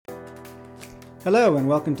Hello and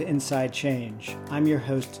welcome to Inside Change. I'm your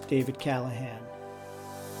host, David Callahan.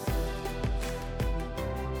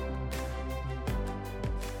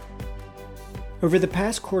 Over the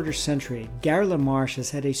past quarter century, Gary LaMarche has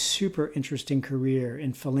had a super interesting career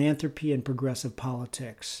in philanthropy and progressive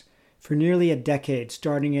politics. For nearly a decade,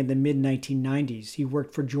 starting in the mid-1990s, he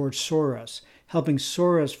worked for George Soros, helping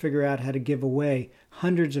Soros figure out how to give away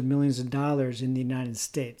hundreds of millions of dollars in the United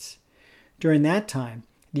States. During that time,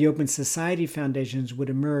 the Open Society Foundations would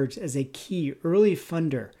emerge as a key early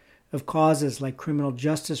funder of causes like criminal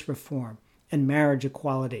justice reform and marriage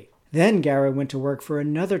equality. Then Gary went to work for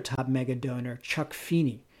another top mega donor, Chuck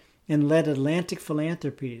Feeney, and led Atlantic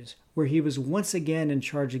Philanthropies, where he was once again in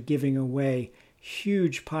charge of giving away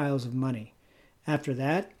huge piles of money. After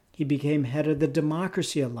that, he became head of the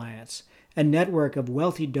Democracy Alliance, a network of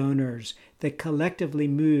wealthy donors that collectively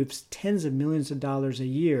moves tens of millions of dollars a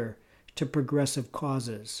year to progressive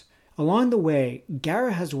causes. Along the way,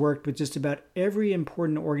 Gary has worked with just about every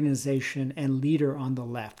important organization and leader on the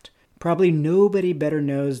left. Probably nobody better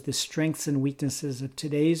knows the strengths and weaknesses of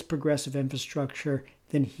today's progressive infrastructure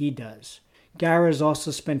than he does. Gary has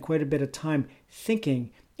also spent quite a bit of time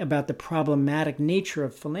thinking about the problematic nature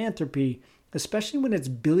of philanthropy, especially when it's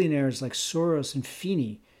billionaires like Soros and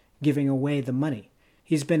Feeney giving away the money.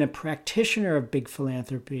 He's been a practitioner of big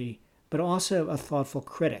philanthropy, but also a thoughtful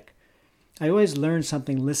critic. I always learn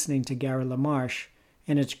something listening to Gary LaMarche,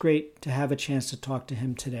 and it's great to have a chance to talk to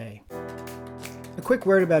him today. A quick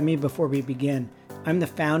word about me before we begin. I'm the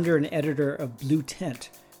founder and editor of Blue Tent,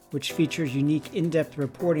 which features unique in-depth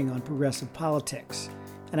reporting on progressive politics.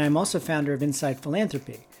 And I'm also founder of Inside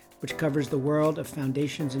Philanthropy, which covers the world of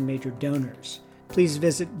foundations and major donors. Please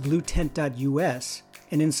visit bluetent.us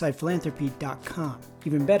and insidephilanthropy.com.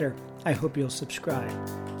 Even better, I hope you'll subscribe.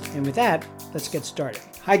 And with that, let's get started.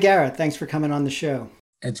 Hi, Garrett. Thanks for coming on the show.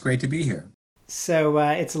 It's great to be here. So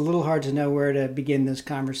it's a little hard to know where to begin this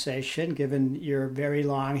conversation, given your very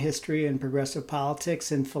long history in progressive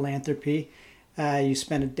politics and philanthropy. You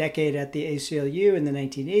spent a decade at the ACLU in the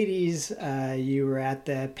 1980s. You were at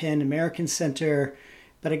the Penn American Center.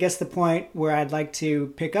 But I guess the point where I'd like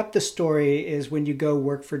to pick up the story is when you go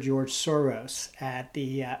work for George Soros at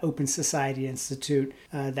the Open Society Institute.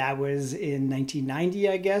 That was in 1990,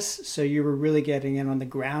 I guess. So you were really getting in on the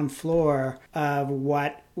ground floor of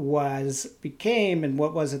what became, and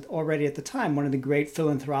what was it already at the time, one of the great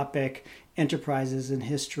philanthropic enterprises in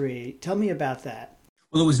history. Tell me about that.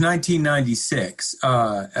 Well, it was 1996.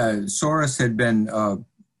 Soros had been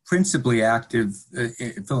principally active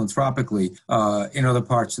philanthropically in other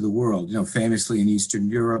parts of the world, famously in Eastern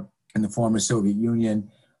Europe and the former Soviet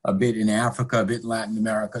Union, a bit in Africa, a bit in Latin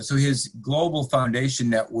America. So his global foundation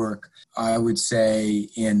network, I would say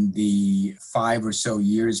in the 5 or so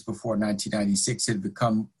years before 1996, had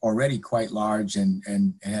become already quite large and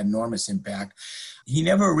had enormous impact. He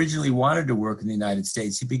never originally wanted to work in the United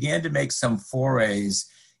States. He began to make some forays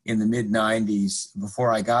in the mid-90s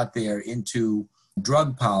before I got there into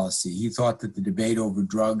drug policy. He thought that the debate over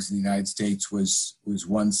drugs in the United States was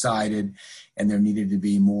one-sided and there needed to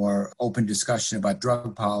be more open discussion about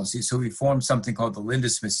drug policy. So he formed something called the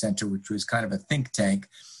Lindesmith Center, which was kind of a think tank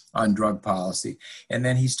on drug policy. And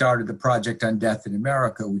then he started the Project on Death in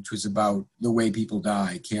America, which was about the way people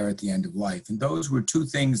die, care at the end of life. And those were two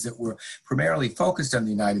things that were primarily focused on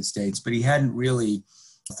the United States, but he hadn't really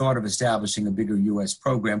thought of establishing a bigger U.S.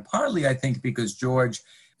 program, partly, I think, because George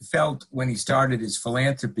felt when he started his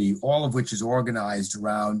philanthropy, all of which is organized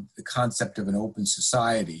around the concept of an open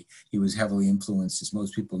society. He was heavily influenced, as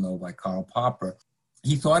most people know, by Karl Popper.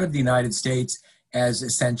 He thought of the United States as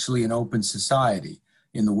essentially an open society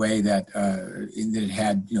in the way that it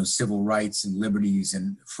had, civil rights and liberties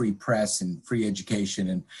and free press and free education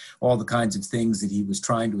and all the kinds of things that he was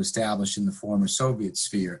trying to establish in the former Soviet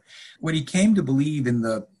sphere. What he came to believe in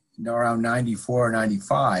around 94 or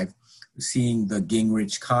 95, seeing the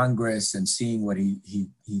Gingrich Congress and seeing what he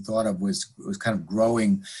thought of was kind of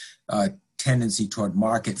growing tendency toward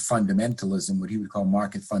market fundamentalism, what he would call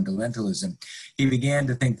market fundamentalism, he began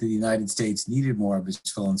to think that the United States needed more of his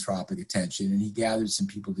philanthropic attention, and he gathered some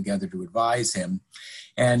people together to advise him.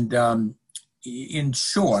 And in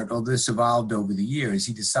short, although this evolved over the years,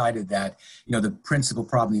 he decided that, the principal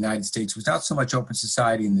problem in the United States was not so much open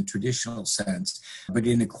society in the traditional sense, but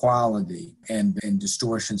inequality and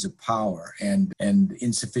distortions of power and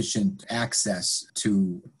insufficient access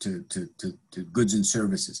to goods and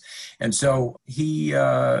services. And so he,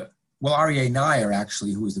 Aryeh Neier,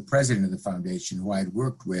 actually, who was the president of the foundation, who I had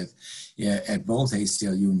worked with at both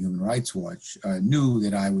ACLU and Human Rights Watch, knew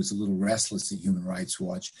that I was a little restless at Human Rights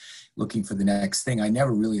Watch, looking for the next thing. I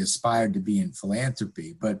never really aspired to be in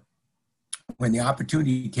philanthropy, but when the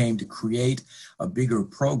opportunity came to create a bigger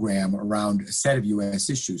program around a set of U.S.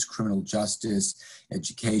 issues, criminal justice,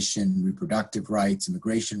 education, reproductive rights,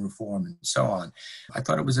 immigration reform, and so on, I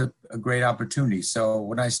thought it was a great opportunity. So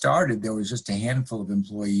when I started, there was just a handful of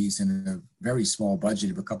employees and a very small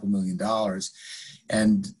budget of a couple $1 million.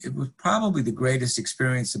 And it was probably the greatest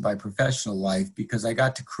experience of my professional life because I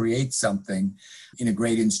got to create something in a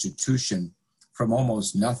great institution from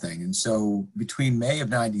almost nothing. And so between May of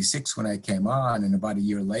 96, when I came on, and about a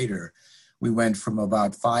year later, we went from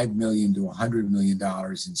about $5 million to $100 million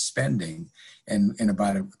in spending and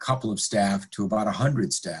about a couple of staff to about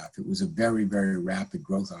 100 staff. It was a very, very rapid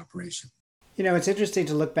growth operation. You know, it's interesting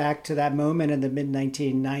to look back to that moment in the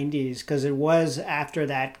mid-1990s because it was after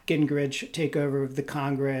that Gingrich takeover of the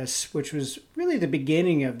Congress, which was really the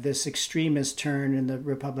beginning of this extremist turn in the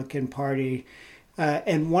Republican Party.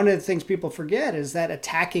 And one of the things people forget is that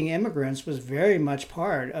attacking immigrants was very much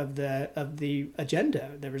part of the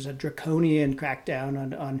agenda. There was a draconian crackdown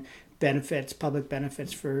on benefits, public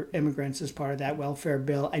benefits for immigrants as part of that welfare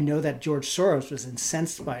bill. I know that George Soros was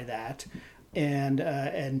incensed by that.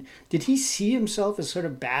 And did he see himself as sort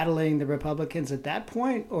of battling the Republicans at that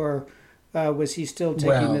point, or was he still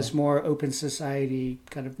taking this more open society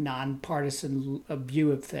kind of nonpartisan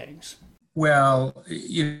view of things? Well,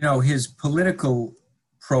 you know, his political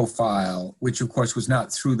profile, which of course was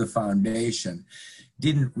not through the foundation,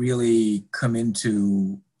 didn't really come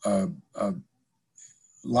into a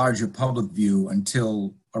larger public view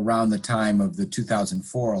until around the time of the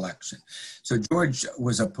 2004 election. So George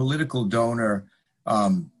was a political donor,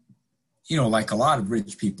 you know, like a lot of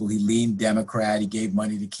rich people. He leaned Democrat, he gave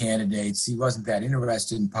money to candidates, he wasn't that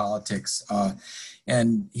interested in politics,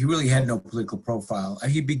 and he really had no political profile.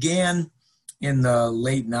 He began in the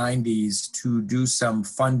late 90s to do some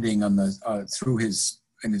funding on the through his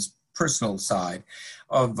personal side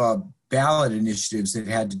of ballot initiatives that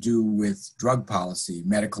had to do with drug policy,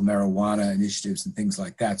 medical marijuana initiatives and things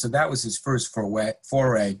like that. So that was his first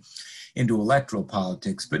foray into electoral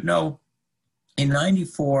politics. But no, in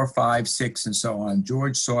 94, 5, 6, and so on,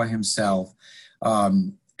 George saw himself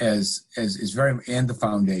as very, and the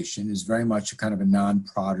foundation is very much a kind of a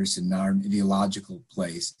non-partisan, non-ideological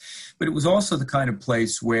place. But it was also the kind of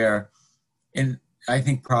place where, and I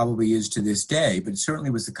think probably is to this day, but it certainly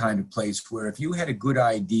was the kind of place where if you had a good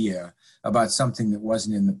idea about something that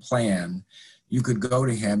wasn't in the plan, you could go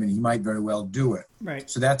to him and he might very well do it. Right.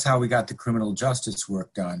 So that's how we got the criminal justice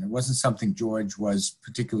work done. It wasn't something George was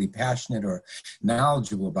particularly passionate or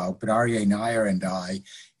knowledgeable about, but Aryeh Neier and I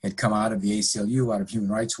had come out of the ACLU, out of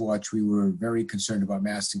Human Rights Watch. We were very concerned about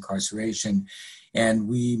mass incarceration, and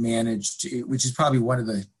we managed, which is probably one of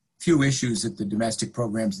the few issues that the domestic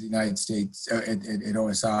programs of the United States at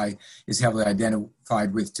OSI is heavily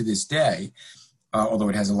identified with to this day, although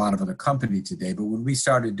it has a lot of other company today. But when we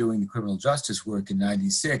started doing the criminal justice work in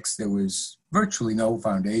 96, there was virtually no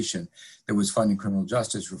foundation that was funding criminal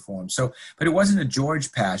justice reform. So, but it wasn't a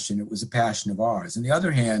George passion, it was a passion of ours. On the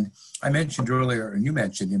other hand, I mentioned earlier, and you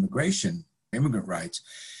mentioned immigrant rights.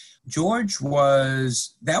 George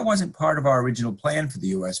that wasn't part of our original plan for the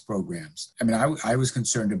U.S. programs. I mean, I was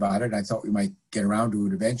concerned about it. I thought we might get around to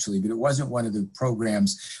it eventually, but it wasn't one of the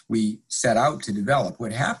programs we set out to develop.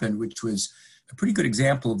 What happened, which was a pretty good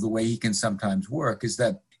example of the way he can sometimes work, is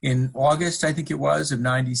that in August, I think it was, of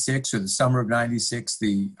 96, or the summer of 96,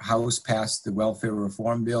 the House passed the welfare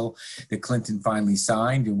reform bill that Clinton finally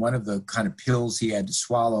signed. And one of the kind of pills he had to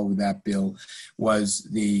swallow with that bill was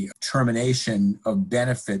the termination of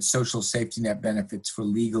benefits, social safety net benefits for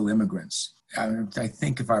legal immigrants. I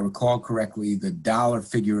think if I recall correctly, the dollar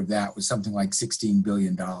figure of that was something like $16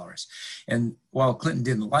 billion. And while Clinton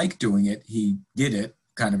didn't like doing it, he did it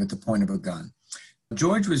kind of at the point of a gun.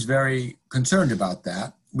 George was very concerned about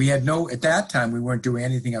that. At that time, we weren't doing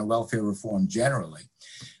anything on welfare reform generally,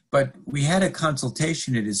 but we had a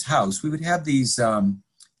consultation at his house. We would have these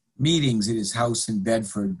meetings at his house in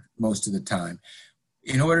Bedford most of the time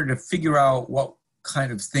in order to figure out what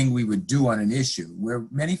kind of thing we would do on an issue, where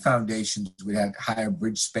many foundations would have hire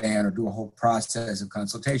bridge span or do a whole process of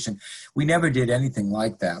consultation. We never did anything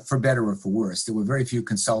like that, for better or for worse. There were very few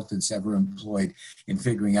consultants ever employed in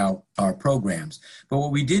figuring out our programs. But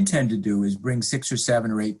what we did tend to do is bring 6 or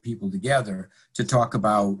 7 or 8 people together to talk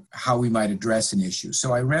about how we might address an issue.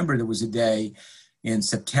 So I remember there was a day in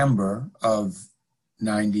September of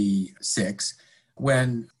 96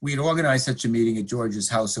 when we had organized such a meeting at George's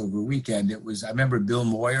house over a weekend. I remember Bill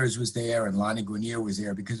Moyers was there and Lonnie Guinier was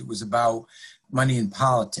there because it was about money in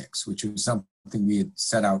politics, which was something we had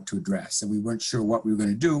set out to address. And we weren't sure what we were going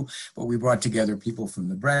to do, but we brought together people from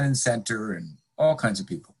the Brennan Center and all kinds of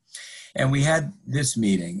people. And we had this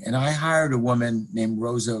meeting, and I hired a woman named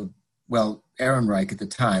Rosa, Ehrenreich at the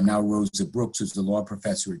time, now Rosa Brooks, who's the law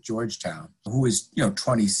professor at Georgetown, who was,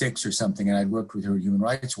 26 or something, and I'd worked with her at Human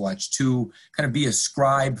Rights Watch to kind of be a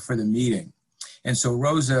scribe for the meeting. And so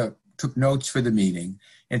Rosa took notes for the meeting.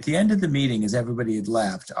 At the end of the meeting, as everybody had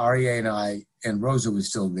left, Aryeh and I, and Rosa was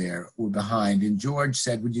still there, were behind. And George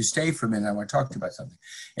said, would you stay for a minute? I want to talk to you about something.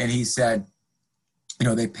 And he said,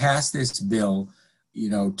 they passed this bill,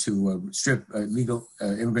 to strip legal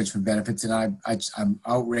immigrants from benefits. And I'm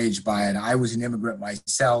outraged by it. I was an immigrant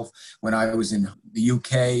myself. When I was in the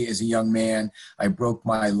UK as a young man, I broke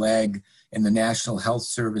my leg and the National Health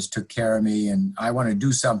Service took care of me. And I want to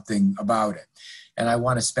do something about it. And I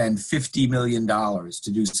want to spend $50 million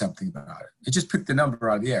to do something about it. It just picked the number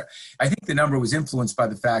out of the air. I think the number was influenced by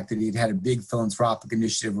the fact that he'd had a big philanthropic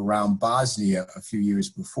initiative around Bosnia a few years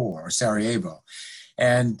before, or Sarajevo.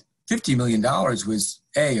 And $50 million was,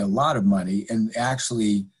 a lot of money, and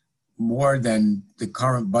actually more than the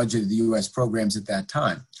current budget of the U.S. programs at that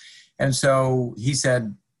time. And so he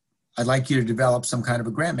said, I'd like you to develop some kind of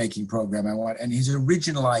a grant-making program. And his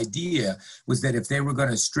original idea was that if they were going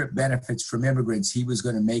to strip benefits from immigrants, he was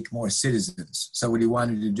going to make more citizens. So what he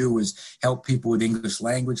wanted to do was help people with English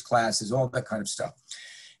language classes, all that kind of stuff.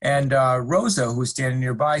 And Rosa, who was standing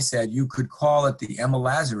nearby, said, you could call it the Emma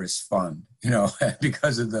Lazarus Fund,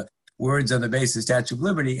 because of the words on the base of the Statue of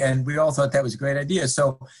Liberty. And we all thought that was a great idea.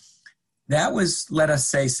 So that was, let us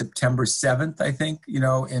say, September 7th, I think, in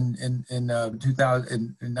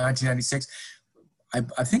 1996.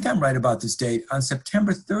 I think I'm right about this date. On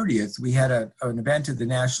September 30th, we had an event at the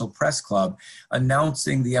National Press Club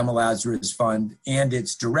announcing the Emma Lazarus Fund and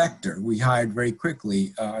its director. We hired very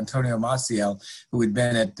quickly Antonio Maciel, who had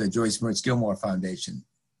been at the Joyce Mertz Gilmore Foundation.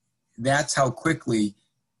 That's how quickly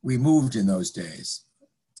we moved in those days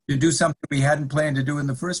to do something we hadn't planned to do in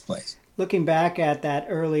the first place. Looking back at that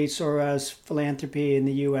early Soros philanthropy in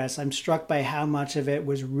the U.S., I'm struck by how much of it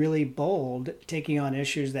was really bold, taking on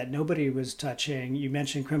issues that nobody was touching. You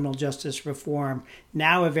mentioned criminal justice reform,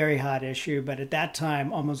 now a very hot issue, but at that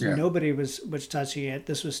time, almost nobody was touching it.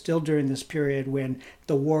 This was still during this period when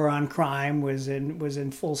the war on crime was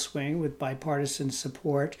in full swing with bipartisan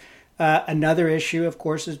support. Another issue, of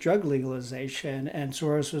course, is drug legalization, and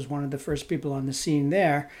Soros was one of the first people on the scene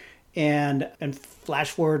there. And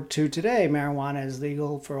flash forward to today, marijuana is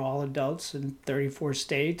legal for all adults in 34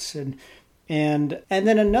 states, and then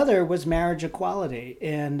another was marriage equality,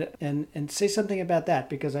 and say something about that,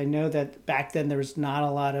 because I know that back then there was not a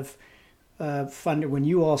lot of fund when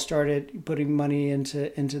you all started putting money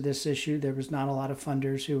into this issue. There was not a lot of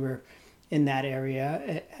funders who were in that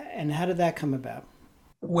area, and how did that come about?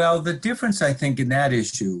 Well, the difference, I think, in that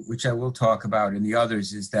issue, which I will talk about in the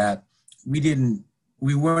others, is that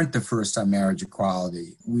we weren't the first on marriage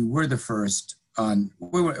equality. We were the first on,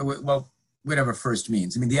 whatever first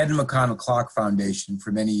means. I mean, the Edmund McConnell Clark Foundation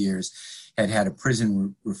for many years had a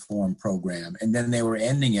prison reform program, and then they were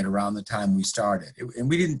ending it around the time we started. And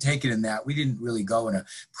we didn't take it in that. We didn't really go in a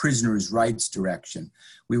prisoners' rights direction.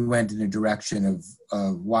 We went in a direction of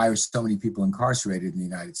why are so many people incarcerated in the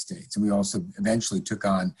United States? And we also eventually took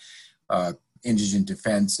on indigent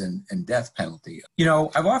defense and death penalty.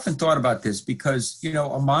 I've often thought about this because,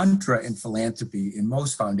 a mantra in philanthropy, and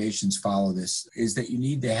most foundations follow this, is that you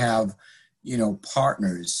need to have,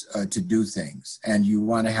 partners to do things, and you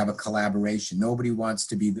want to have a collaboration. Nobody wants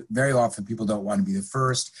to be, very often people don't want to be the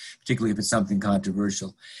first, particularly if it's something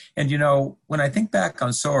controversial. And, when I think back on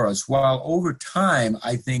Soros, while over time,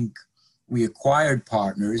 I think we acquired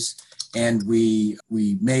partners, and we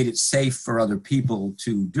made it safe for other people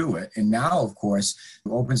to do it. And now, of course,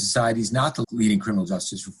 Open Society is not the leading criminal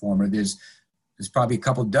justice reformer. There's probably a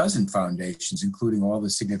couple dozen foundations, including all the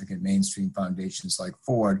significant mainstream foundations like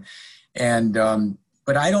Ford. And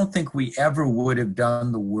but I don't think we ever would have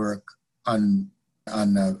done the work on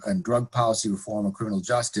drug policy reform or criminal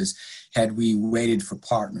justice had we waited for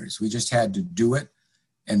partners. We just had to do it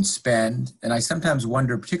and spend. And I sometimes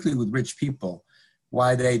wonder, particularly with rich people,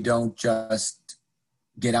 why they don't just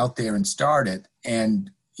get out there and start it and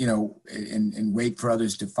wait for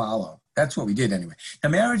others to follow. That's what we did anyway. Now,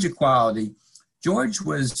 marriage equality, George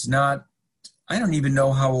was not, I don't even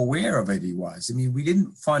know how aware of it he was. I mean, we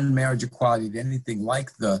didn't fund marriage equality at anything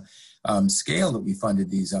like the scale that we funded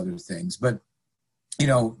these other things. But,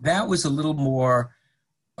 that was a little more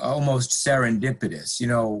almost serendipitous.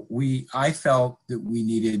 I felt that we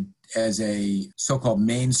needed, as a so-called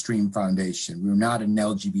mainstream foundation, we were not an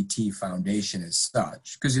LGBT foundation as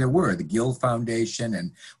such, because there were the Gill Foundation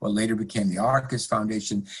and what later became the Arcus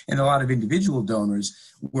Foundation, and a lot of individual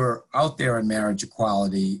donors were out there on marriage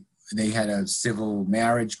equality They had a civil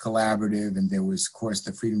marriage collaborative, and there was, of course,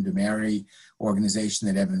 the Freedom to Marry organization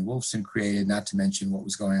that Evan Wolfson created, not to mention what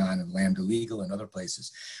was going on in Lambda Legal and other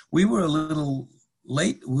places. We were a little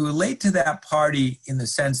late. We were late to that party in the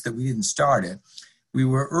sense that we didn't start it. We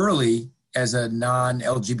were early as a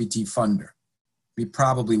non-LGBT funder. We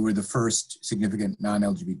probably were the first significant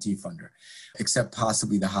non-LGBT funder, except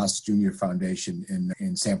possibly the Haas Jr. Foundation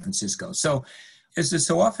in San Francisco. So, as is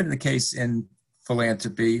so often the case in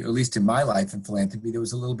philanthropy, or at least in my life in philanthropy, there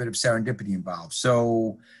was a little bit of serendipity involved.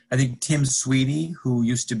 So I think Tim Sweeney, who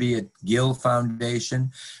used to be at Gill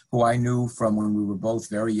Foundation, who I knew from when we were both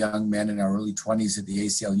very young men in our early 20s at the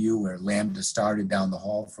ACLU, where Lambda started down the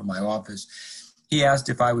hall from my office, he asked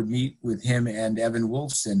if I would meet with him and Evan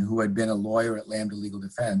Wolfson, who had been a lawyer at Lambda Legal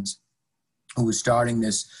Defense, who was starting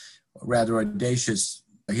this rather audacious,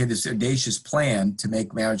 he had this audacious plan to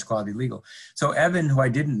make marriage equality legal. So Evan, who I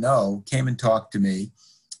didn't know, came and talked to me,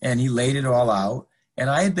 and he laid it all out. And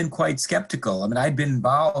I had been quite skeptical. I mean, I'd been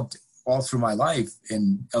involved all through my life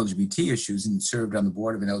in LGBT issues and served on the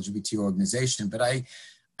board of an LGBT organization, but I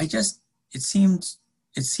just, it seemed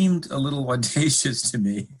a little audacious to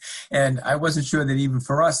me. And I wasn't sure that even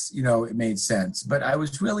for us, it made sense. But I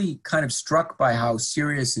was really kind of struck by how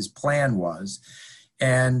serious his plan was.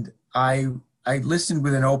 And I listened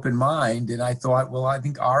with an open mind, and I thought, well, I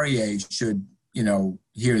think REA should,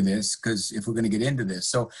 hear this, because if we're going to get into this.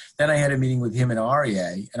 So then I had a meeting with him and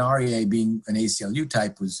REA being an ACLU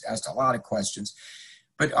type, was asked a lot of questions.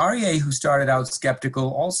 But REA, who started out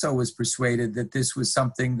skeptical, also was persuaded that this was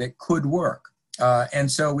something that could work.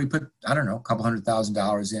 And so we put, I don't know, a couple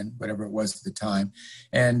 $100,000 in, whatever it was at the time.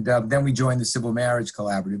 And then we joined the Civil Marriage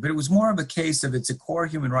Collaborative. But it was more of a case of it's a core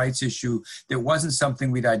human rights issue that wasn't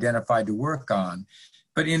something we'd identified to work on.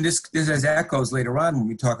 But in this as echoes later on when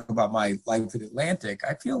we talk about my life at Atlantic,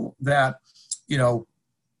 I feel that,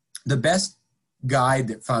 the best guide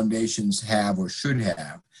that foundations have or should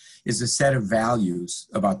have is a set of values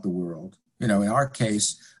about the world. In our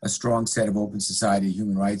case, a strong set of open society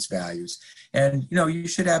human rights values. And, you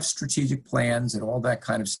should have strategic plans and all that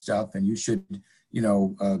kind of stuff. And you should,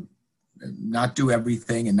 not do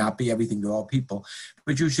everything and not be everything to all people.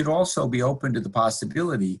 But you should also be open to the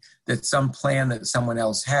possibility that some plan that someone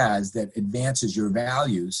else has that advances your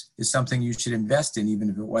values is something you should invest in, even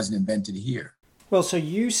if it wasn't invented here. Well, so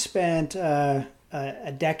you spent a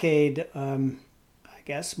decade, I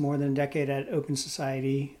guess more than a decade at Open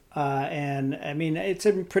Society. And I mean, it's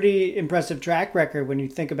a pretty impressive track record when you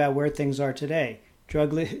think about where things are today.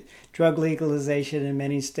 Drug legalization in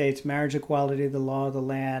many states, marriage equality, the law of the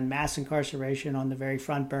land, mass incarceration on the very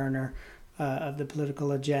front burner of the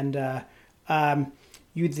political agenda.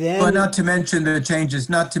 You then... Well, not to mention the changes,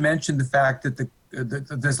 not to mention the fact that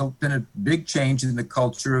there's been a big change in the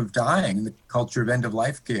culture of dying and the culture of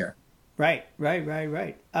end-of-life care. Right.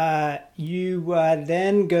 You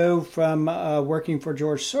then go from working for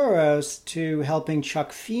George Soros to helping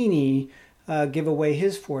Chuck Feeney give away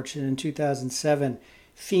his fortune in 2007.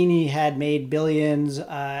 Feeney had made billions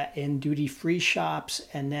in duty-free shops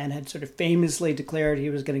and then had sort of famously declared he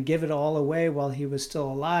was going to give it all away while he was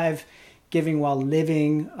still alive. Giving while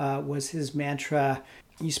living was his mantra.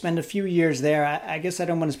 You spend a few years there. I guess I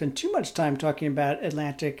don't want to spend too much time talking about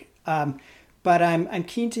Atlantic, but I'm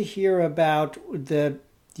keen to hear about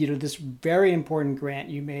this very important grant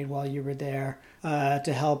you made while you were there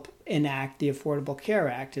to help enact the Affordable Care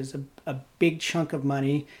Act. Is a big chunk of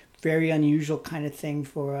money, very unusual kind of thing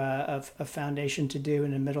for a foundation to do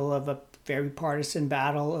in the middle of a very partisan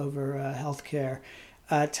battle over healthcare.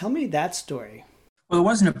 Tell me that story. Well, it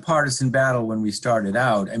wasn't a partisan battle when we started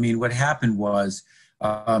out. I mean, what happened was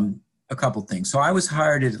a couple things. So I was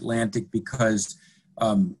hired at Atlantic because,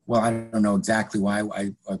 I don't know exactly why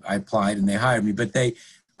I applied and they hired me,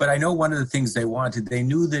 but I know one of the things they wanted, they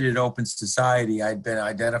knew that at Open Society I'd been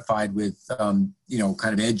identified with, kind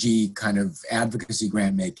of edgy kind of advocacy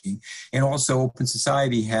grant making. And also Open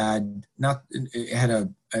Society had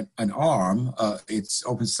an arm, its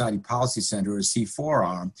Open Society Policy Center, a C4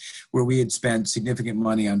 arm, where we had spent significant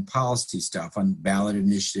money on policy stuff, on ballot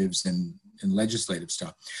initiatives and legislative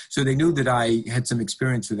stuff. So they knew that I had some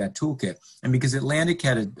experience with that toolkit. And because Atlantic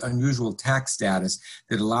had an unusual tax status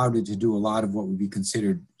that allowed it to do a lot of what would be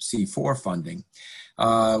considered C4 funding,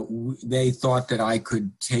 they thought that I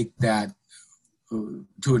could take that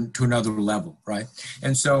to another level, right?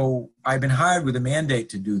 And so I've been hired with a mandate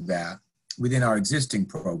to do that within our existing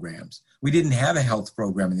programs. We didn't have a health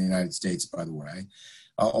program in the United States, by the way,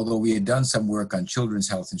 although we had done some work on children's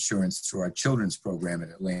health insurance through our children's program at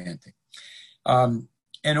Atlantic.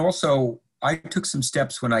 And also, I took some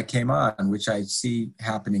steps when I came on, which I see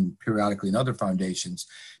happening periodically in other foundations,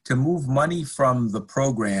 to move money from the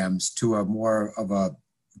programs to a more of a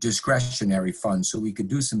discretionary fund so we could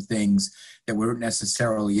do some things that weren't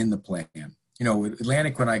necessarily in the plan. You know,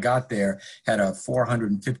 Atlantic, when I got there, had a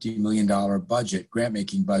 $450 million budget,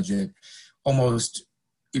 grant-making budget, almost,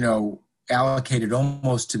 allocated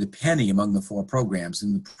almost to the penny among the four programs,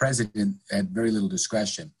 and the president had very little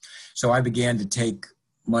discretion. So I began to take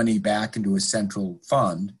money back into a central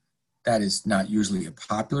fund. That is not usually a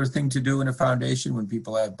popular thing to do in a foundation when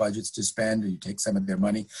people have budgets to spend and you take some of their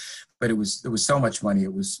money, but there was so much money,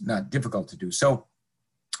 it was not difficult to do. So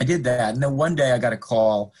I did that. And then one day I got a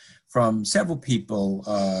call from several people,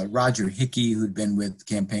 Roger Hickey, who'd been with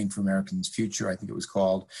Campaign for Americans' Future, I think it was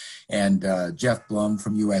called, and Jeff Blum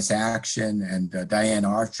from U.S. Action, and Diane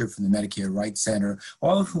Archer from the Medicare Rights Center,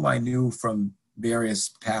 all of whom I knew from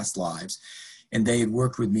various past lives. And they had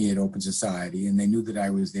worked with me at Open Society, and they knew that I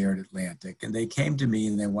was there at Atlantic. And they came to me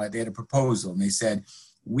and they had a proposal, and they said,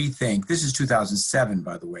 we think, this is 2007,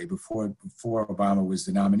 by the way, before Obama was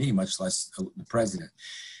the nominee, much less the president.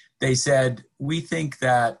 They said, we think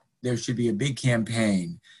that there should be a big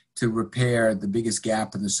campaign to repair the biggest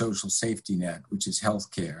gap in the social safety net, which is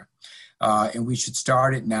healthcare. And we should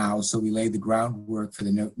start it now so we lay the groundwork for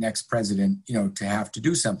the next president, to have to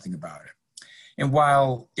do something about it. And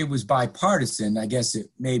while it was bipartisan, I guess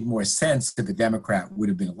it made more sense if a Democrat would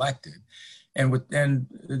have been elected. And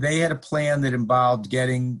they had a plan that involved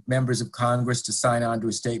getting members of Congress to sign on to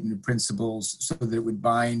a statement of principles so that it would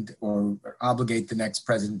bind or obligate the next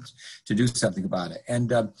president to do something about it.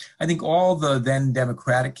 And I think all the then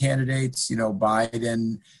Democratic candidates,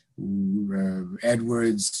 Biden,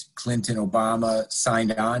 Edwards, Clinton, Obama,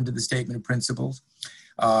 signed on to the statement of principles.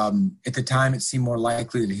 At the time, it seemed more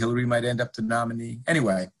likely that Hillary might end up the nominee.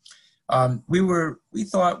 Anyway, we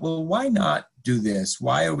thought, well, why not do this?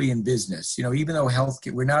 Why are we in business? Even though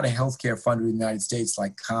we're not a healthcare fund in the United States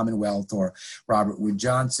like Commonwealth or Robert Wood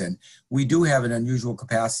Johnson, we do have an unusual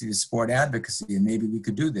capacity to support advocacy, and maybe we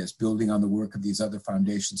could do this, building on the work of these other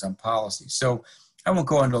foundations on policy. So I won't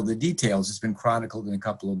go into all the details. It's been chronicled in a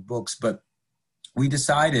couple of books, but we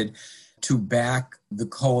decided to back the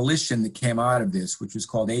coalition that came out of this, which was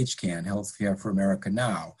called HCAN, Healthcare for America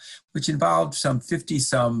Now, which involved some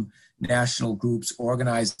 50-some national groups,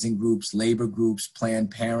 organizing groups, labor groups, Planned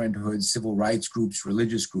Parenthood, civil rights groups,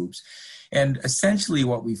 religious groups. And essentially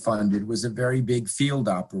what we funded was a very big field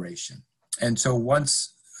operation. And so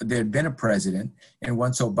once there had been a president, and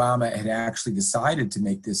once Obama had actually decided to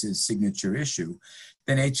make this his signature issue,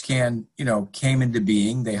 then HCAN, came into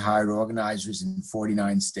being. They hired organizers in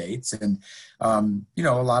 49 states. And,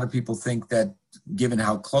 a lot of people think that given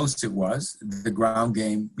how close it was, the ground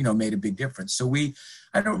game, made a big difference. So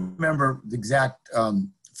I don't remember the exact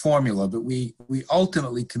formula, but we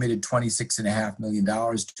ultimately committed $26.5 million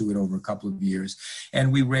to it over a couple of years.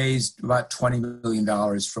 And we raised about $20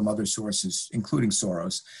 million from other sources, including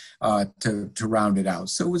Soros, to round it out.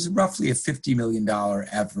 So it was roughly a $50 million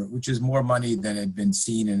effort, which is more money than had been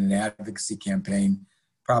seen in an advocacy campaign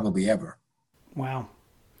probably ever. Wow.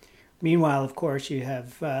 Meanwhile, of course, you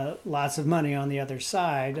have lots of money on the other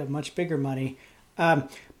side, much bigger money.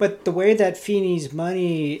 But the way that Feeney's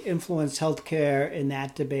money influenced healthcare in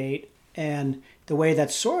that debate, and the way that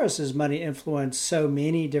Soros's money influenced so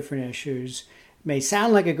many different issues, may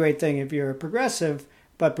sound like a great thing if you're a progressive,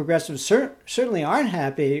 but progressives certainly aren't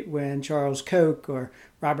happy when Charles Koch or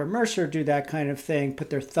Robert Mercer do that kind of thing, put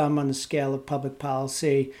their thumb on the scale of public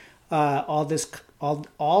policy. All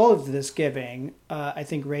of this giving, I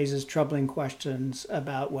think, raises troubling questions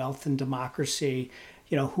about wealth and democracy.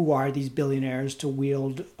 Who are these billionaires to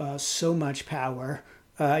wield so much power?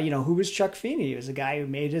 Who was Chuck Feeney? He was a guy who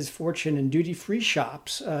made his fortune in duty-free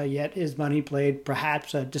shops, yet his money played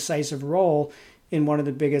perhaps a decisive role in one of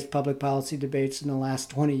the biggest public policy debates in the last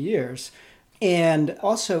 20 years. And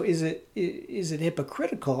also, is it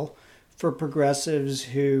hypocritical for progressives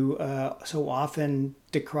who so often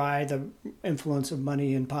decry the influence of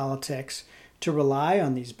money in politics to rely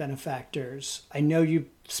on these benefactors? I know you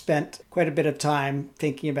spent quite a bit of time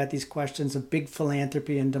thinking about these questions of big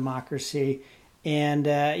philanthropy and democracy. And,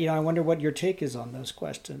 I wonder what your take is on those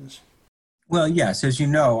questions. Well, yes, as you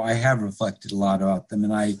know, I have reflected a lot about them,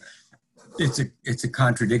 and it's a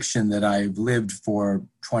contradiction that I've lived for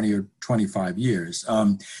 20 or 25 years.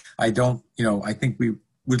 I think we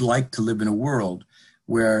would like to live in a world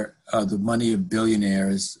where the money of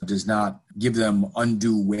billionaires does not give them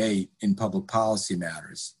undue weight in public policy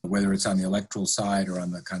matters, whether it's on the electoral side or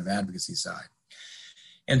on the kind of advocacy side.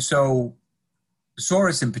 And so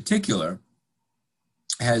Soros in particular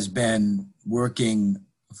has been working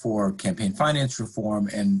for campaign finance reform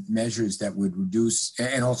and measures that would reduce,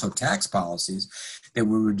 and also tax policies that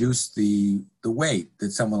would reduce the weight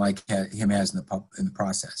that someone like him has in the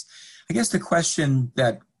process. I guess the question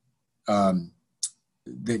that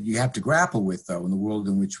that you have to grapple with, though, in the world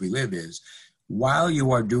in which we live is, while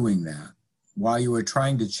you are doing that, while you are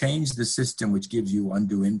trying to change the system which gives you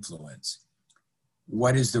undue influence,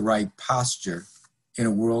 what is the right posture in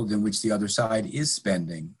a world in which the other side is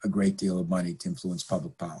spending a great deal of money to influence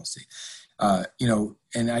public policy?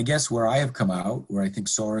 And I guess where I have come out, where I think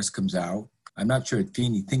Soros comes out, I'm not sure if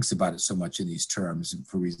Feeney thinks about it so much in these terms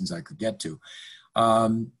for reasons I could get to,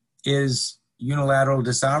 is unilateral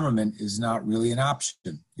disarmament is not really an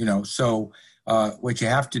option. So what you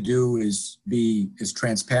have to do is be as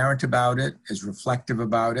transparent about it, as reflective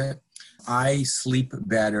about it. I sleep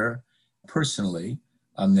better personally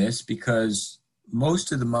on this because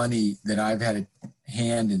most of the money that I've had a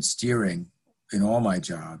hand in steering in all my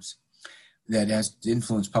jobs that has to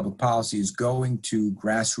influence public policy is going to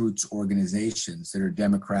grassroots organizations that are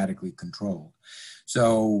democratically controlled.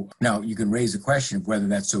 So now you can raise the question of whether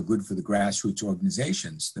that's so good for the grassroots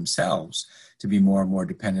organizations themselves to be more and more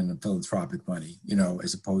dependent on philanthropic money,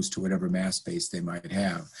 as opposed to whatever mass base they might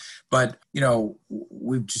have. But,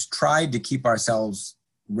 we've just tried to keep ourselves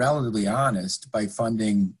relatively honest by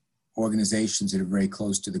funding organizations that are very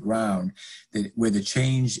close to the ground, where the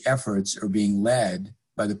change efforts are being led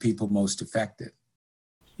by the people most affected.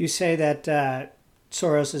 You say that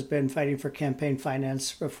Soros has been fighting for campaign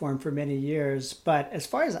finance reform for many years, but as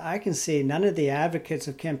far as I can see, none of the advocates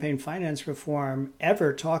of campaign finance reform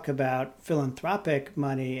ever talk about philanthropic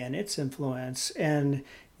money and its influence, and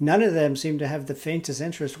none of them seem to have the faintest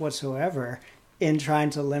interest whatsoever in trying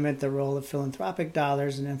to limit the role of philanthropic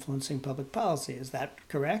dollars in influencing public policy. Is that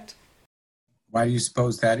correct? Why do you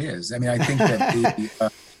suppose that is? I mean, I think that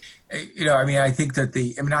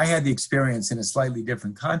I had the experience in a slightly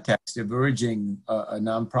different context of urging a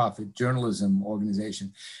nonprofit journalism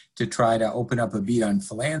organization to try to open up a beat on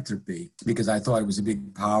philanthropy because I thought it was a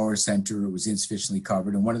big power center. It was insufficiently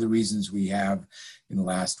covered. And one of the reasons we have in the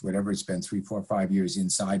last, whatever it's been, 3, 4, 5 years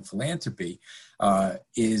inside philanthropy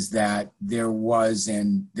is that there was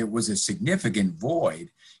a significant void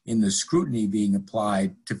in the scrutiny being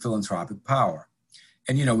applied to philanthropic power.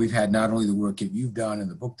 And, we've had not only the work that you've done and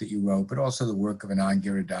the book that you wrote, but also the work of Anand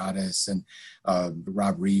Giridharadas and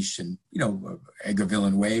Rob Reich and, Edgar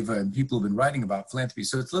Villanueva, and people who've been writing about philanthropy.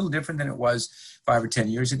 So it's a little different than it was 5 or 10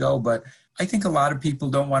 years ago. But I think a lot of people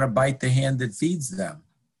don't want to bite the hand that feeds them.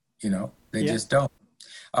 They just don't.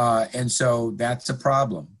 And so that's a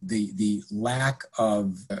problem. The lack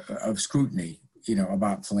of scrutiny,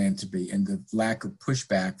 about philanthropy and the lack of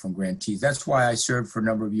pushback from grantees. That's why I served for a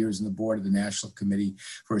number of years on the board of the National Committee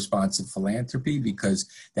for Responsive Philanthropy, because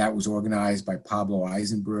that was organized by Pablo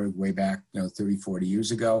Eisenberg way back, 30, 40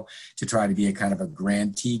 years ago to try to be a kind of a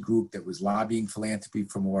grantee group that was lobbying philanthropy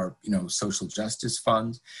for more, social justice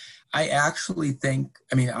funds. I actually think,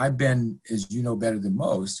 I've been, as you know better than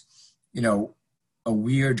most, a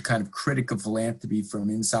weird kind of critic of philanthropy from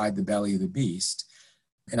inside the belly of the beast.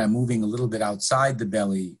 And I'm moving a little bit outside the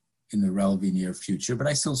belly in the relatively near future, but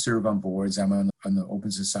I still serve on boards. I'm on the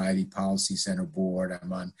Open Society Policy Center board.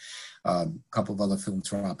 I'm on a couple of other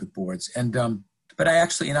philanthropic boards. And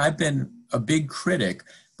I've been a big critic,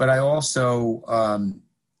 but I also,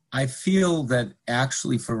 I feel that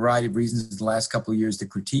actually for a variety of reasons in the last couple of years, the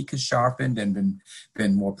critique has sharpened and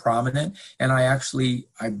been more prominent. And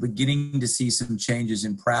I'm beginning to see some changes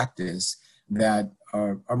in practice that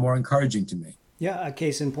are more encouraging to me. Yeah, a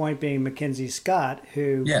case in point being Mackenzie Scott,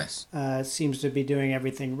 who yes. Seems to be doing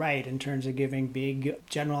everything right in terms of giving big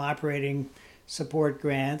general operating support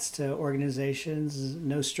grants to organizations,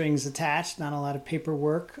 no strings attached, not a lot of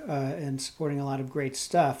paperwork, and supporting a lot of great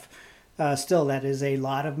stuff. Still, that is a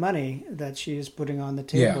lot of money that she is putting on the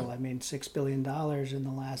table. Yeah. $6 billion in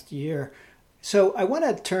the last year. So I want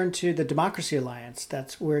to turn to the Democracy Alliance.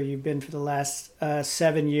 That's where you've been for the last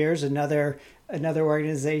 7 years, another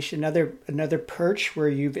organization, another perch where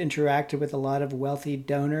you've interacted with a lot of wealthy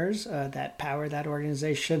donors that power that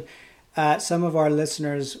organization. Some of our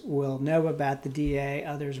listeners will know about the DA,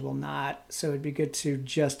 others will not. So it'd be good to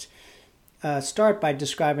just start by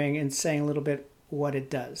describing and saying a little bit what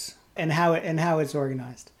it does and how it's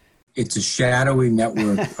organized. It's a shadowy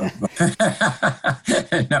network of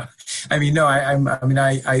no,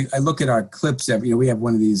 I look at our clips we have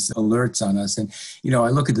one of these alerts on us, and I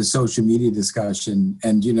look at the social media discussion,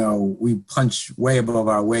 and we punch way above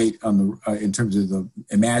our weight on the in terms of the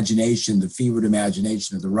imagination, the fevered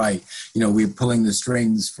imagination of the right. We're pulling the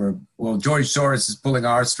strings George Soros is pulling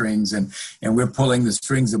our strings, and we're pulling the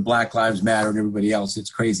strings of Black Lives Matter and everybody else. It's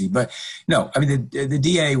crazy. But no, the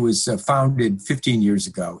DA was founded 15 years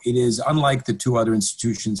ago. It is unlike the two other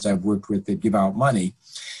institutions I've worked with that give out money.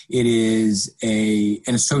 It is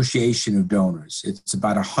an association of donors. It's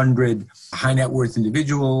about 100 high net worth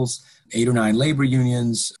individuals, 8 or 9 labor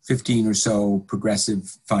unions, 15 or so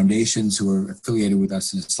progressive foundations who are affiliated with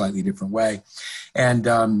us in a slightly different way. And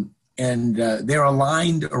they're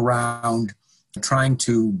aligned around trying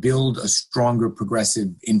to build a stronger progressive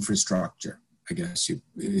infrastructure, I guess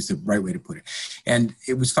is the right way to put it. And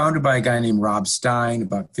it was founded by a guy named Rob Stein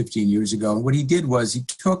about 15 years ago. And what he did was he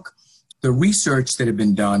took the research that had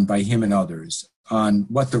been done by him and others on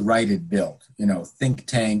what the right had built, think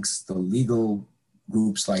tanks, the legal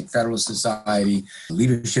groups like Federalist Society,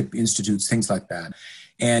 leadership institutes, things like that.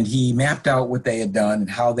 And he mapped out what they had done and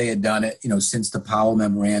how they had done it, since the Powell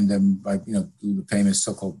Memorandum, the famous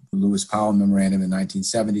so-called Lewis Powell Memorandum in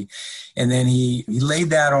 1970. And then he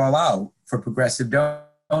laid that all out for progressive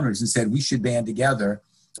donors and said, we should band together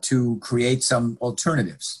to create some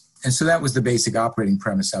alternatives. And so that was the basic operating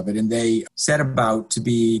premise of it. And they set about to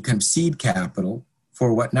be kind of seed capital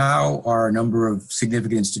for what now are a number of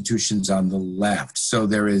significant institutions on the left. So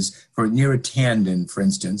there is, for Neera Tanden, for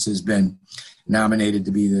instance, has been nominated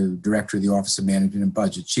to be the director of the Office of Management and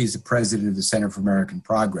Budget. She's the president of the Center for American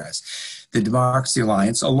Progress. The Democracy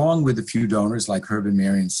Alliance, along with a few donors like late Herbert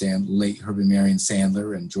Marion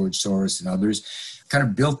Sandler and George Soros and others, kind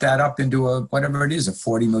of built that up into a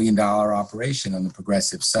 $40 million operation on the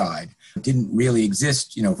progressive side. It didn't really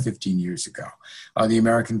exist, 15 years ago. The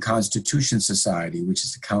American Constitution Society, which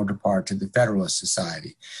is the counterpart to the Federalist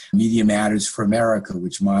Society. Media Matters for America,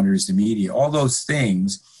 which monitors the media. All those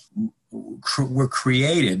things were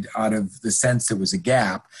created out of the sense there was a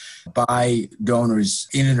gap by donors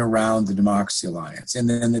in and around the Democracy Alliance. And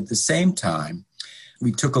then at the same time,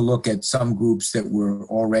 we took a look at some groups that were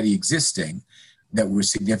already existing that were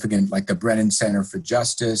significant, like the Brennan Center for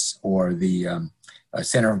Justice or the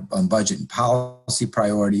Center on Budget and Policy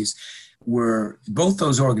Priorities. Both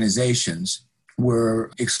those organizations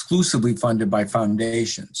were exclusively funded by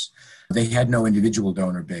foundations. They had no individual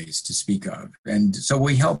donor base to speak of. And so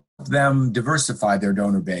we helped them diversify their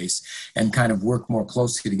donor base and kind of work more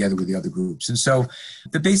closely together with the other groups. And so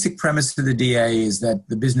the basic premise of the DA is that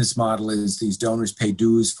the business model is these donors pay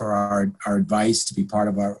dues for our advice to be part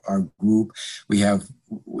of our group. We have,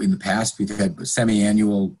 in the past, we've had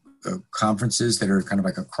semi-annual conferences that are kind of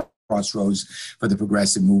like a crossroads for the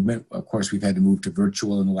progressive movement. Of course, we've had to move to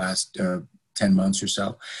virtual in the last 10 months or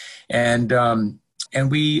so. And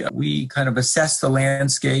we kind of assess the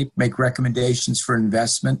landscape, make recommendations for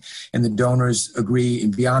investment, and the donors agree,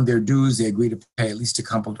 and beyond their dues, they agree to pay at least a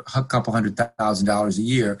couple $100,000 a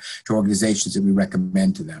year to organizations that we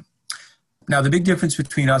recommend to them. Now, the big difference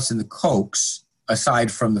between us and the Kochs, aside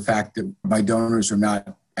from the fact that my donors are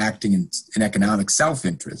not acting in economic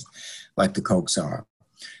self-interest like the Kochs are,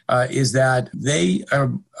 is that they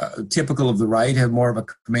are typical of the right, have more of a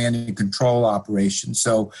command and control operation.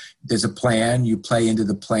 So there's a plan, you play into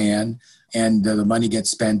the plan, and the money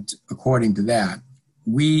gets spent according to that.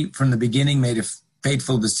 We, from the beginning, made a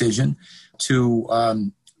fateful decision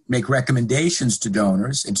to make recommendations to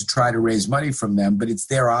donors and to try to raise money from them, but it's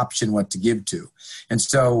their option what to give to. And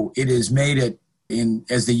so it has made it,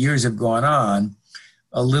 as the years have gone on,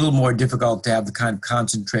 a little more difficult to have the kind of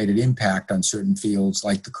concentrated impact on certain fields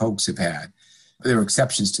like the Kochs have had. There are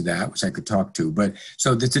exceptions to that, which I could talk to. But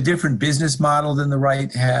so it's a different business model than the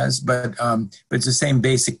right has, but it's the same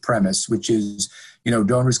basic premise, which is,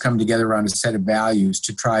 donors come together around a set of values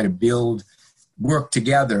to try to work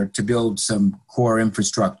together to build some core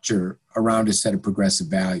infrastructure around a set of progressive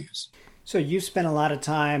values. So you've spent a lot of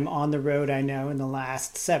time on the road, I know, in the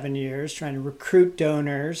last 7 years, trying to recruit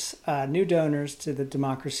donors, new donors to the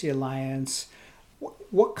Democracy Alliance.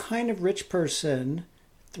 What kind of rich person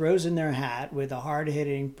throws in their hat with a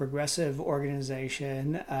hard-hitting progressive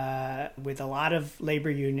organization with a lot of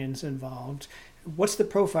labor unions involved? What's the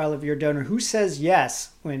profile of your donor? Who says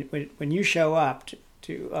yes when you show up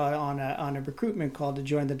to on a recruitment call to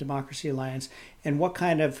join the Democracy Alliance? And what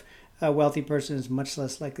kind of a wealthy person is much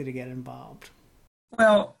less likely to get involved?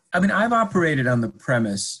 Well, I've operated on the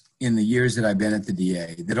premise in the years that I've been at the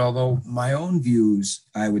DA that although my own views,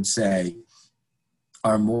 I would say,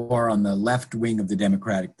 are more on the left wing of the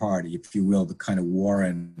Democratic Party, if you will, the kind of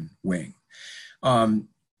Warren wing. And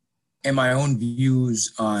my own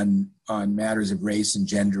views on matters of race and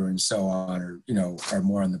gender and so on are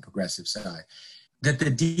more on the progressive side. That the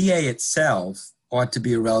DA itself ought to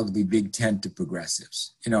be a relatively big tent of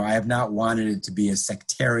progressives. I have not wanted it to be a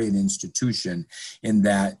sectarian institution in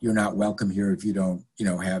that you're not welcome here if you don't,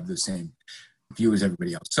 have the same view as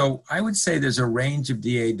everybody else. So I would say there's a range of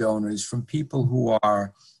DA donors from people who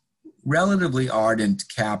are relatively ardent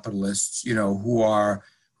capitalists,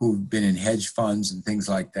 who've been in hedge funds and things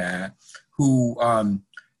like that, who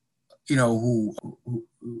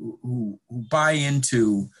buy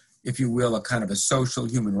into, if you will, a kind of a social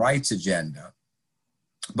human rights agenda,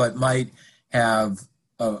 but might have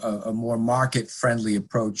a more market-friendly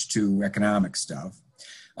approach to economic stuff,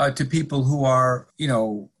 to people who are,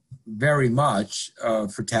 very much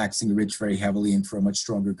for taxing the rich very heavily and for a much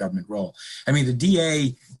stronger government role. I mean, the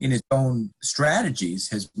DA in its own strategies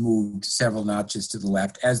has moved several notches to the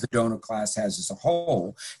left, as the donor class has as a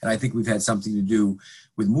whole. And I think we've had something to do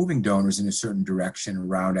with moving donors in a certain direction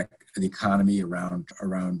around the economy,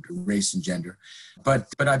 around race and gender. But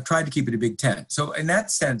I've tried to keep it a big tent. So in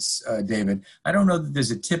that sense, David, I don't know that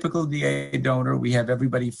there's a typical DA donor. We have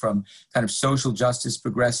everybody from kind of social justice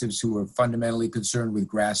progressives who are fundamentally concerned with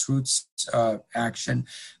grassroots action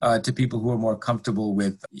to people who are more comfortable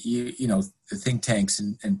with, the think tanks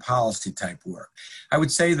and policy type work. I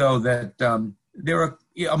would say, though, that there are,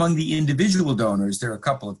 among the individual donors, there are a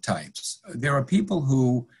couple of types. There are people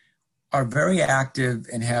who are very active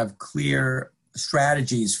and have clear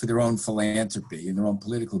strategies for their own philanthropy and their own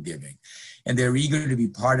political giving. And they're eager to be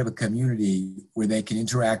part of a community where they can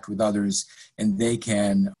interact with others and they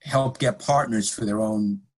can help get partners for their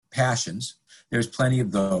own passions. There's plenty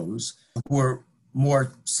of those who are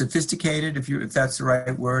more sophisticated, if that's the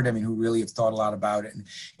right word, who really have thought a lot about it.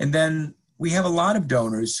 And then we have a lot of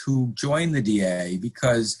donors who join the DA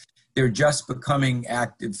because they're just becoming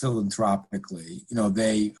active philanthropically.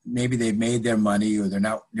 Maybe they've made their money, or they're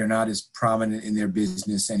not as prominent in their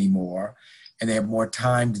business anymore, and they have more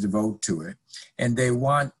time to devote to it. And they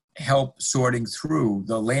want help sorting through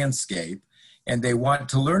the landscape, and they want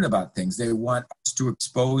to learn about things. They want us to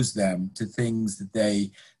expose them to things that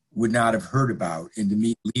they would not have heard about, and to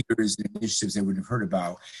meet leaders and initiatives they wouldn't have heard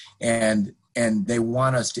about. And they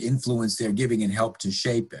want us to influence their giving and help to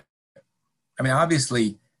shape it.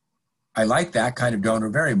 Obviously, I like that kind of donor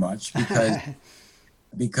very much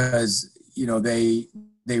because they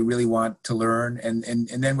really want to learn, and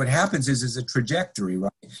then what happens is a trajectory,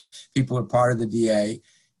 right? People are part of the DA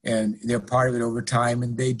and they're part of it over time,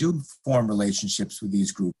 and they do form relationships with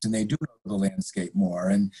these groups, and they do know the landscape more.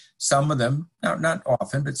 And some of them, not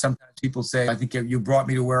often, but sometimes people say, I think you brought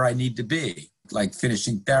me to where I need to be, like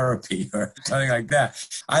finishing therapy or something like that.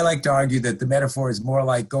 I like to argue that the metaphor is more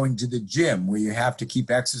like going to the gym, where you have to keep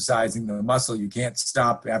exercising the muscle. You can't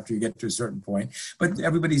stop after you get to a certain point, but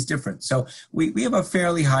everybody's different. So we have a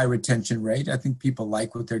fairly high retention rate. I think people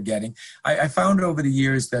like what they're getting. I found over the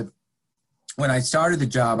years that when I started the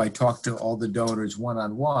job, I talked to all the donors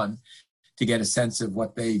one-on-one to get a sense of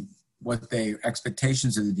what their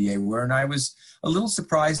expectations of the DA were. And I was a little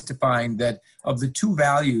surprised to find that of the two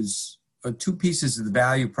pieces of the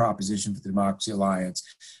value proposition for the Democracy Alliance,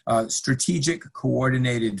 strategic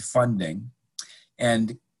coordinated funding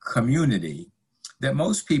and community, that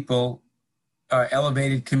most people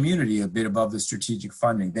elevated community a bit above the strategic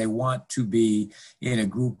funding. They want to be in a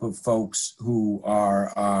group of folks who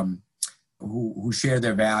are who share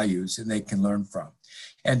their values and they can learn from.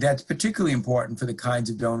 And that's particularly important for the kinds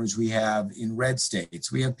of donors we have in red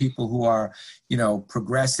states. We have people who are,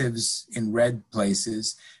 progressives in red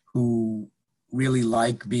places who really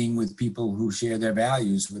like being with people who share their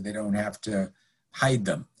values, where they don't have to hide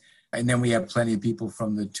them. And then we have plenty of people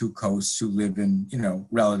from the two coasts who live in,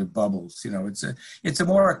 relative bubbles. It's a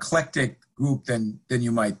more eclectic group than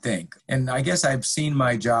you might think. And I guess I've seen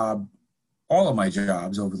all of my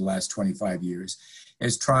jobs over the last 25 years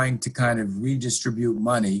as trying to kind of redistribute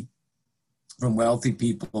money from wealthy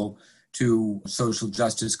people to social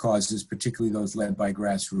justice causes, particularly those led by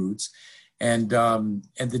grassroots. And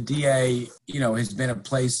the DA, has been a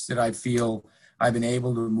place that I feel I've been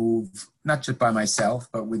able to move, not just by myself,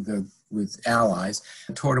 but with allies,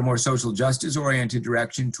 toward a more social justice-oriented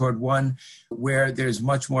direction, toward one where there's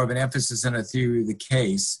much more of an emphasis on a theory of the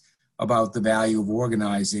case about the value of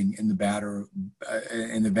organizing and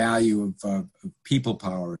the value of people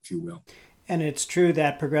power, if you will. And it's true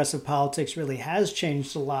that progressive politics really has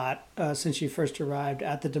changed a lot since you first arrived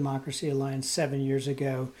at the Democracy Alliance 7 years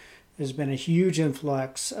ago. There's been a huge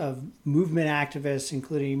influx of movement activists,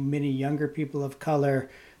 including many younger people of color,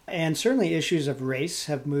 and certainly issues of race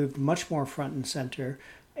have moved much more front and center.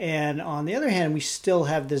 And on the other hand, we still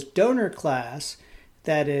have this donor class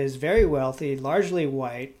that is very wealthy, largely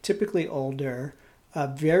white, typically older,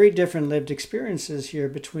 very different lived experiences here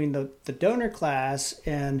between the donor class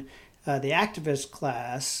and the activist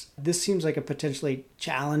class. This seems like a potentially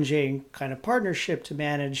challenging kind of partnership to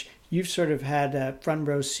manage. You've sort of had a front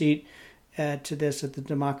row seat to this at the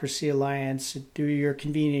Democracy Alliance, do your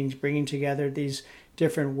convenings, bringing together these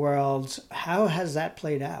different worlds. How has that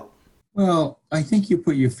played out? Well, I think you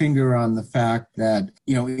put your finger on the fact that,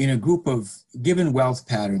 in a group of given wealth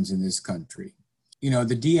patterns in this country,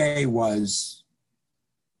 the DA was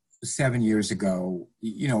 7 years ago,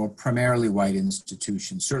 a primarily white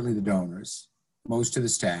institution, certainly the donors, most of the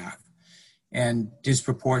staff, and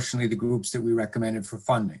disproportionately the groups that we recommended for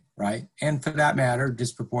funding, right? And for that matter,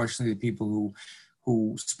 disproportionately the people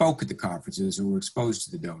who spoke at the conferences or were exposed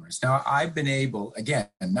to the donors. Now, I've been able, again,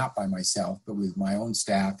 not by myself, but with my own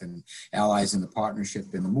staff and allies in the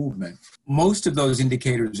partnership and the movement, most of those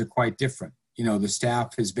indicators are quite different. The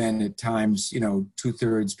staff has been at times,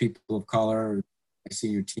 2/3 people of color. I see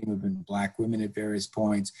your team have been Black women at various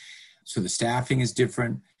points. So the staffing is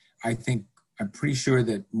different. I'm pretty sure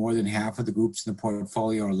that more than half of the groups in the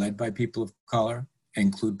portfolio are led by people of color,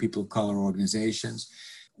 include people of color organizations.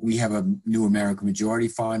 We have a New American Majority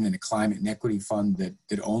Fund and a Climate and Equity Fund that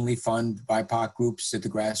only fund BIPOC groups at the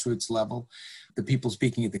grassroots level. The people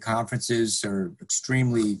speaking at the conferences are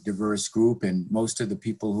extremely diverse group, and most of the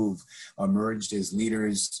people who've emerged as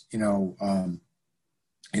leaders,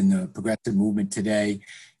 in the progressive movement today,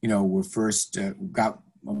 were first got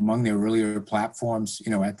among their earlier platforms,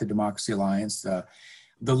 at the Democracy Alliance.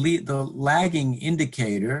 The lagging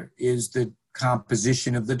indicator is the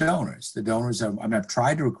composition of the donors. The donors I've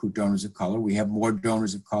tried to recruit donors of color. We have more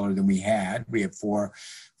donors of color than we had. We have four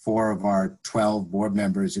of our 12 board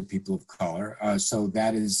members are people of color. So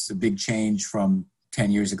that is a big change from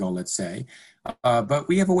 10 years ago, let's say. But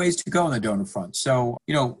we have a ways to go on the donor front. So,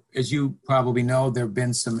 as you probably know, there have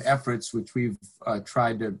been some efforts which we've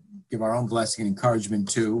tried to give our own blessing and encouragement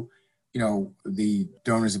to, the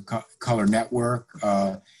Donors of Color Network,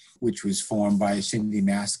 which was formed by Cindy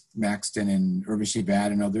Maxton and Urvashi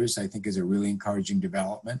Bhatt and others, I think is a really encouraging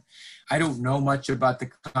development. I don't know much about the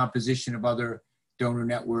composition of other donor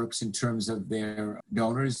networks in terms of their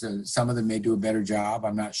donors. Some of them may do a better job,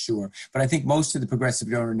 I'm not sure. But I think most of the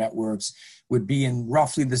progressive donor networks would be in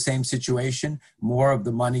roughly the same situation. More of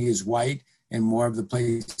the money is white, and more of the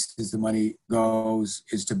places the money goes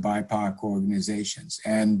is to BIPOC organizations.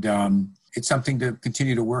 And it's something to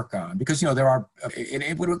continue to work on because, there are,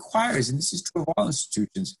 and what it requires, and this is true of all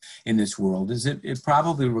institutions in this world, is it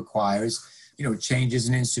probably requires, changes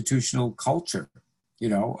in institutional culture,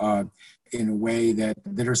 in a way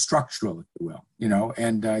that are structural, if you will,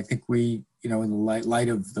 and I think we, in the light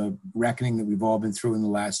of the reckoning that we've all been through in the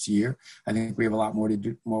last year, I think we have a lot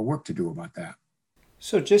more work to do about that.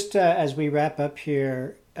 So just as we wrap up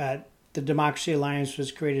here, the Democracy Alliance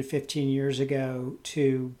was created 15 years ago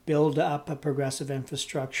to build up a progressive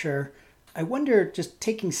infrastructure. I wonder, just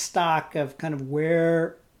taking stock of kind of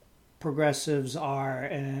where progressives are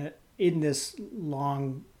in this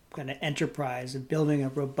long kind of enterprise of building a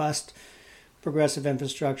robust progressive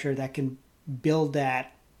infrastructure that can build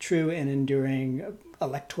that true and enduring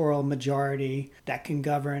electoral majority that can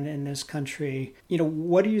govern in this country.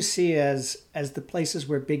 What do you see as the places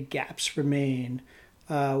where big gaps remain?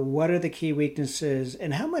 What are the key weaknesses,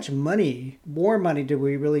 and how much more money do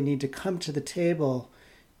we really need to come to the table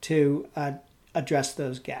to address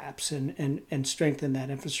those gaps and strengthen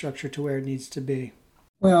that infrastructure to where it needs to be?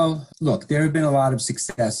 Well, look, there have been a lot of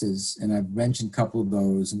successes, and I've mentioned a couple of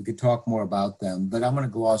those, and we could talk more about them, but I'm going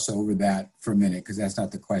to gloss over that for a minute because that's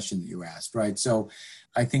not the question that you asked, right? So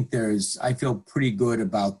I think I feel pretty good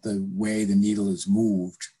about the way the needle is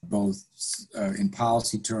moved, both in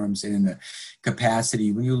policy terms and in the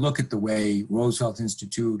capacity. When you look at the way Roosevelt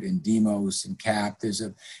Institute and Demos and CAP, there's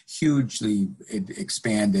a hugely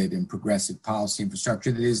expanded and progressive policy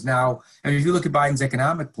infrastructure that is now, and if you look at Biden's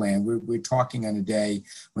economic plan, we're talking on a day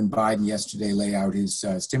when Biden yesterday laid out his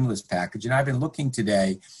stimulus package. And I've been looking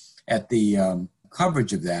today at the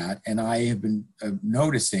coverage of that, and I have been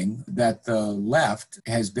noticing that the left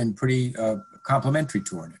has been pretty complimentary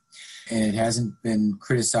toward it. and it hasn't been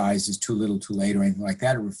criticized as too little, too late or anything like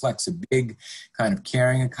that. It reflects a big kind of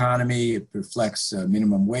caring economy. It reflects a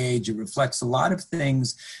minimum wage. It reflects a lot of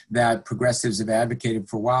things that progressives have advocated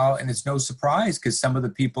for a while. And it's no surprise because some of the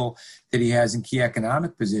people that he has in key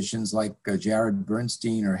economic positions like Jared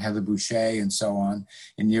Bernstein or Heather Boushey and so on,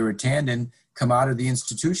 and Neera Tanden, come out of the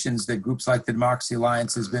institutions that groups like the Democracy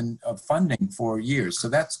Alliance has been funding for years. So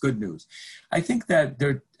that's good news. I think that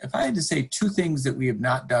if I had to say two things that we have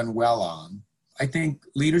not done well on, I think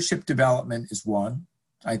leadership development is one.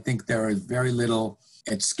 I think there is very little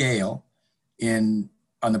at scale on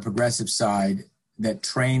the progressive side that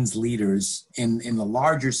trains leaders in the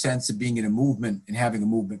larger sense of being in a movement and having a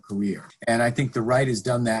movement career. And I think the right has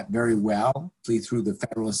done that very well through the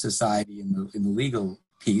Federalist Society and the legal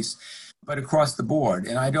piece, but across the board.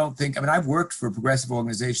 And I've worked for progressive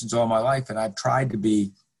organizations all my life, and I've tried to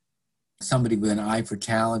be somebody with an eye for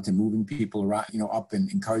talent and moving people around, up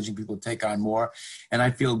and encouraging people to take on more. And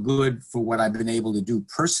I feel good for what I've been able to do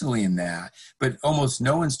personally in that. But almost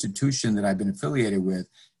no institution that I've been affiliated with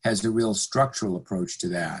has a real structural approach to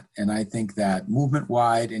that. And I think that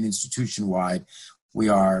movement-wide and institution-wide, we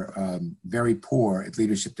are very poor at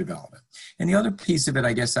leadership development. And the other piece of it,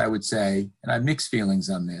 I guess I would say, and I have mixed feelings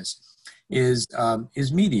on this, is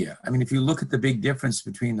media. I mean, if you look at the big difference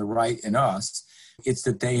between the right and us, it's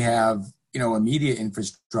that they have, a media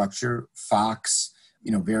infrastructure, Fox,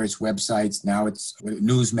 various websites, now it's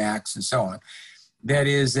Newsmax and so on, that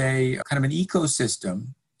is a kind of an ecosystem,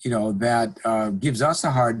 that gives us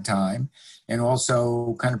a hard time and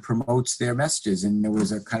also kind of promotes their messages. And there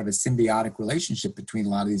was a kind of a symbiotic relationship between a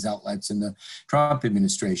lot of these outlets and the Trump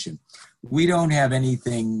administration. We don't have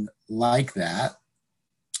anything like that.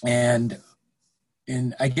 And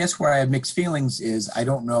I guess where I have mixed feelings is I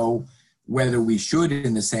don't know whether we should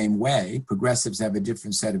in the same way. Progressives have a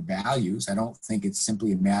different set of values. I don't think it's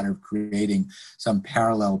simply a matter of creating some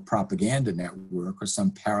parallel propaganda network or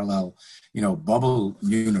some parallel, bubble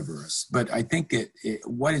universe. But I think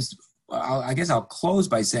I guess I'll close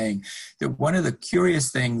by saying that one of the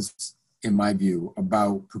curious things, in my view,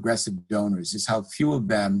 about progressive donors is how few of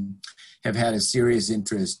them have had a serious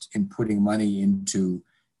interest in putting money into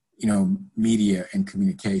media and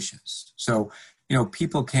communications. So,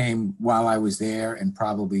 people came while I was there and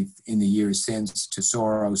probably in the years since to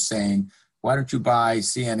Soros saying, why don't you buy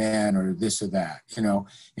CNN or this or that,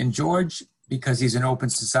 And George, because he's an open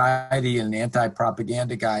society and an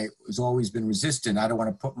anti-propaganda guy, has always been resistant. I don't want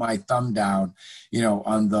to put my thumb down,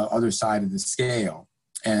 on the other side of the scale.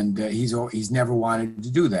 And he's never wanted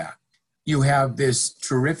to do that. You have this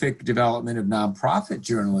terrific development of nonprofit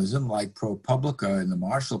journalism like ProPublica and the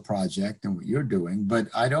Marshall Project and what you're doing, but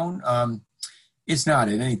it's not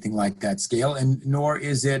at anything like that scale, and nor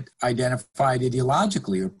is it identified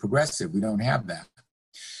ideologically or progressive. We don't have that.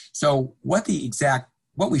 So what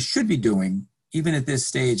we should be doing, even at this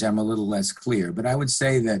stage, I'm a little less clear, but I would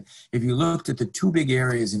say that if you looked at the two big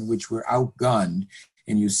areas in which we're outgunned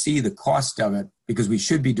and you see the cost of it, because we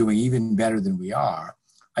should be doing even better than we are,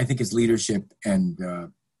 I think it's leadership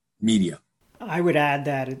and media. I would add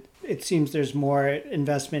that it seems there's more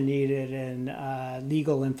investment needed in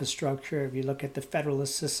legal infrastructure. If you look at the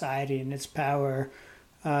Federalist Society and its power,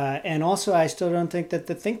 and also I still don't think that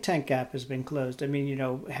the think tank gap has been closed. I mean,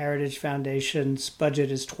 Heritage Foundation's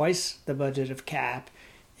budget is twice the budget of CAP,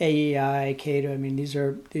 AEI, Cato. I mean, these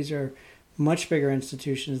are much bigger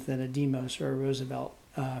institutions than a Demos or a Roosevelt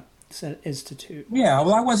Institute. Yeah,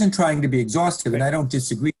 well, I wasn't trying to be exhaustive, and I don't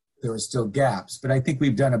disagree. There are still gaps, but I think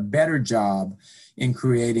we've done a better job in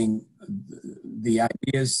creating the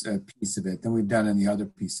ideas piece of it than we've done in the other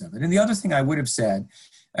piece of it. And the other thing I would have said,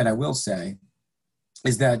 and I will say,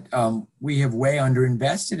 is that we have way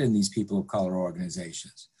underinvested in these people of color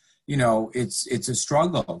organizations. It's a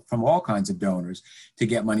struggle from all kinds of donors to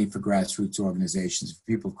get money for grassroots organizations,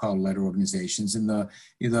 people of color-led organizations, and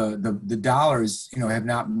the dollars, have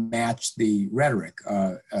not matched the rhetoric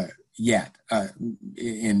yet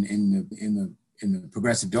in the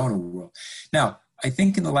progressive donor world. Now, I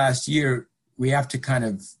think in the last year we have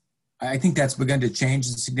to I think that's begun to change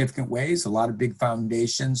in significant ways. A lot of big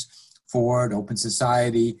foundations, Ford, Open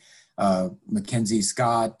Society, Mackenzie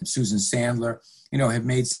Scott, Susan Sandler, have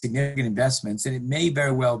made significant investments, and it may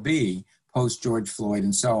very well be post George Floyd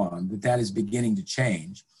and so on that is beginning to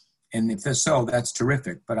change. And if that's so, that's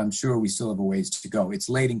terrific, but I'm sure we still have a ways to go. It's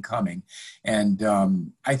late in coming. And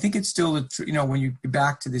I think it's still, when you get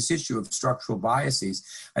back to this issue of structural biases,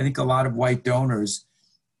 I think a lot of white donors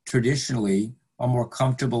traditionally are more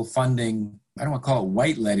comfortable funding, I don't want to call it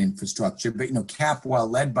white-led infrastructure, but, CAP, while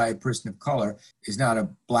led by a person of color, is not a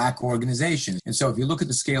black organization. And so if you look at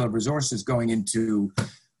the scale of resources going into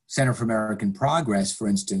Center for American Progress, for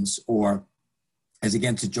instance, or as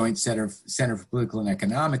against a joint Center for Political and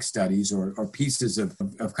Economic Studies, or pieces of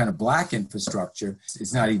kind of Black infrastructure,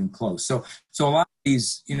 it's not even close. So a lot of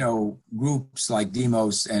these, groups like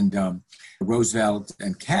Demos and Roosevelt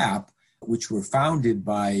and CAP, which were founded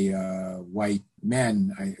by white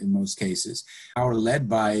men in most cases, are led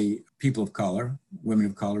by people of color, women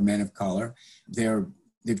of color, men of color.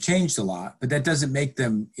 They've changed a lot, but that doesn't make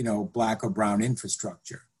them, Black or brown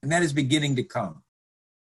infrastructure. And that is beginning to come.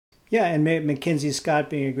 Yeah, and Mackenzie Scott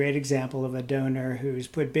being a great example of a donor who's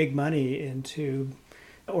put big money into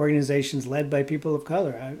organizations led by people of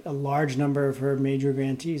color. A large number of her major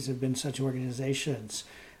grantees have been such organizations.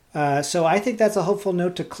 So I think that's a hopeful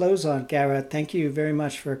note to close on, Gareth. Thank you very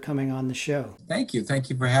much for coming on the show. Thank you. Thank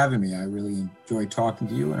you for having me. I really enjoy talking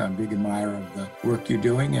to you, and I'm a big admirer of the work you're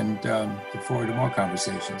doing, and look forward to more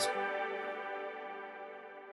conversations.